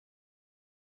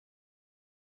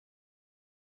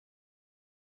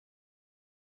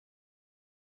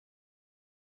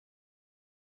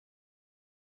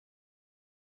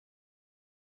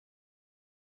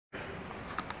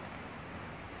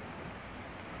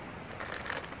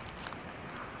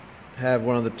have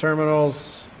one of the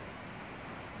terminals.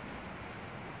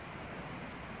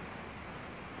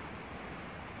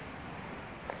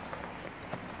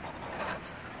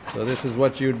 So this is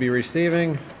what you would be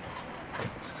receiving.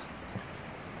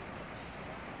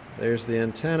 There's the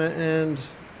antenna end.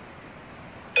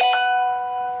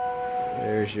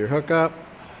 There's your hookup.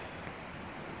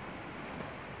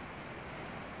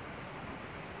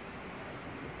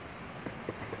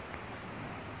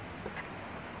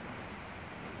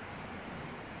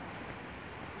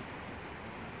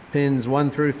 Pins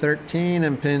 1 through 13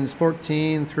 and pins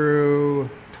 14 through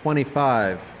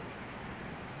 25.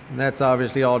 And that's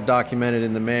obviously all documented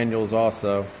in the manuals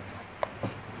also.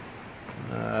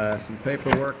 Some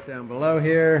paperwork down below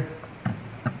here.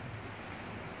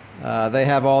 They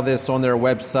have all this on their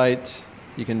website.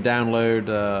 You can download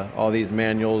all these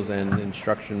manuals and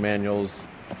instruction manuals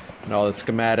and all the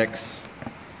schematics.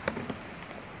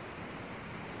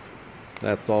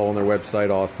 That's all on their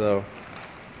website also.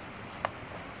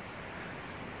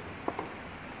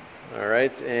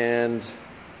 Alright, and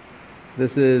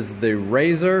this is the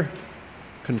Razor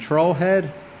control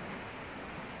head.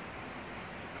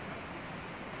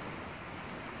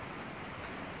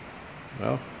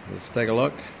 Well, let's take a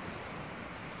look.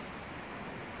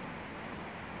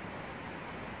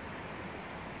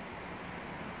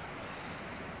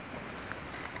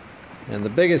 And the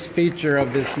biggest feature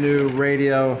of this new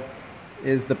radio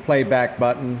is the playback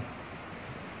button,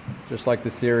 just like the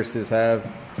Sirius's have.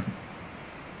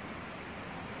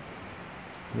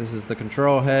 This is the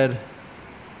control head.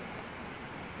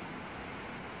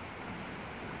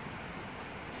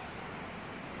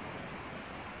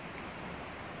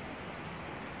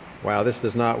 Wow, this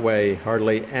does not weigh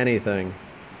hardly anything.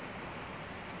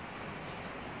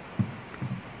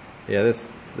 Yeah,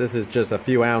 this is just a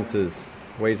few ounces.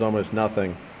 Weighs almost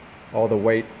nothing. All the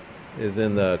weight is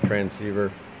in the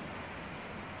transceiver.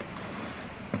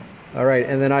 All right,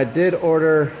 and then I did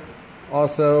order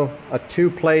also a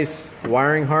two-place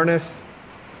wiring harness.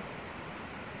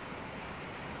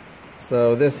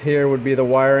 So this here would be the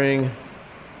wiring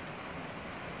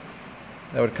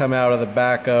that would come out of the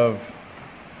back of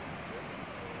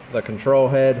the control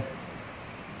head.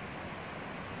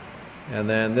 And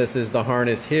then this is the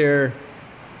harness here.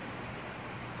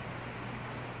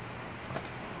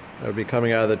 That would be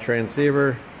coming out of the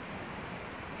transceiver.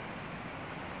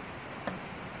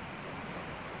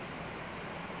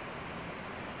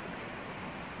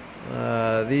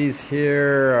 These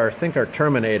here are, I think, are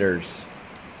terminators.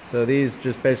 So these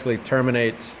just basically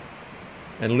terminate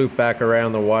and loop back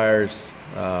around the wires.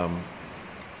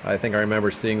 I think I remember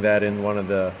seeing that in one of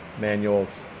the manuals.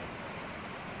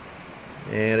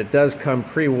 And it does come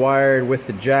pre-wired with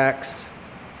the jacks,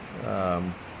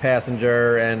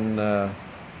 passenger and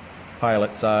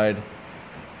pilot side.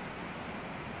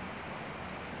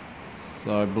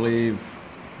 So I believe,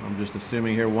 I'm just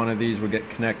assuming here, one of these would get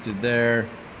connected there.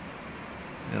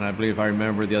 And I believe I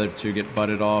remember the other two get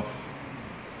butted off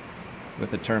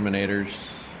with the terminators.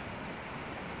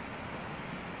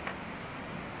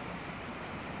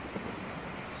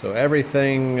 So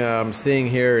everything I'm seeing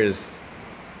here is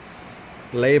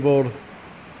labeled.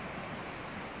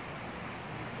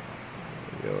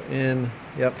 Go in,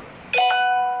 yep.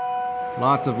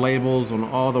 Lots of labels on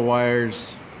all the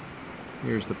wires.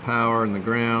 Here's the power and the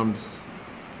grounds.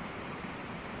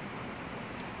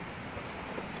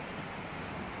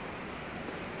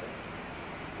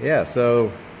 Yeah,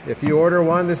 so if you order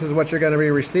one, this is what you're going to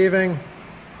be receiving.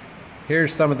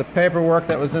 Here's some of the paperwork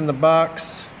that was in the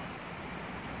box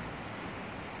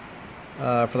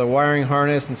for the wiring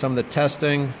harness and some of the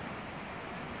testing.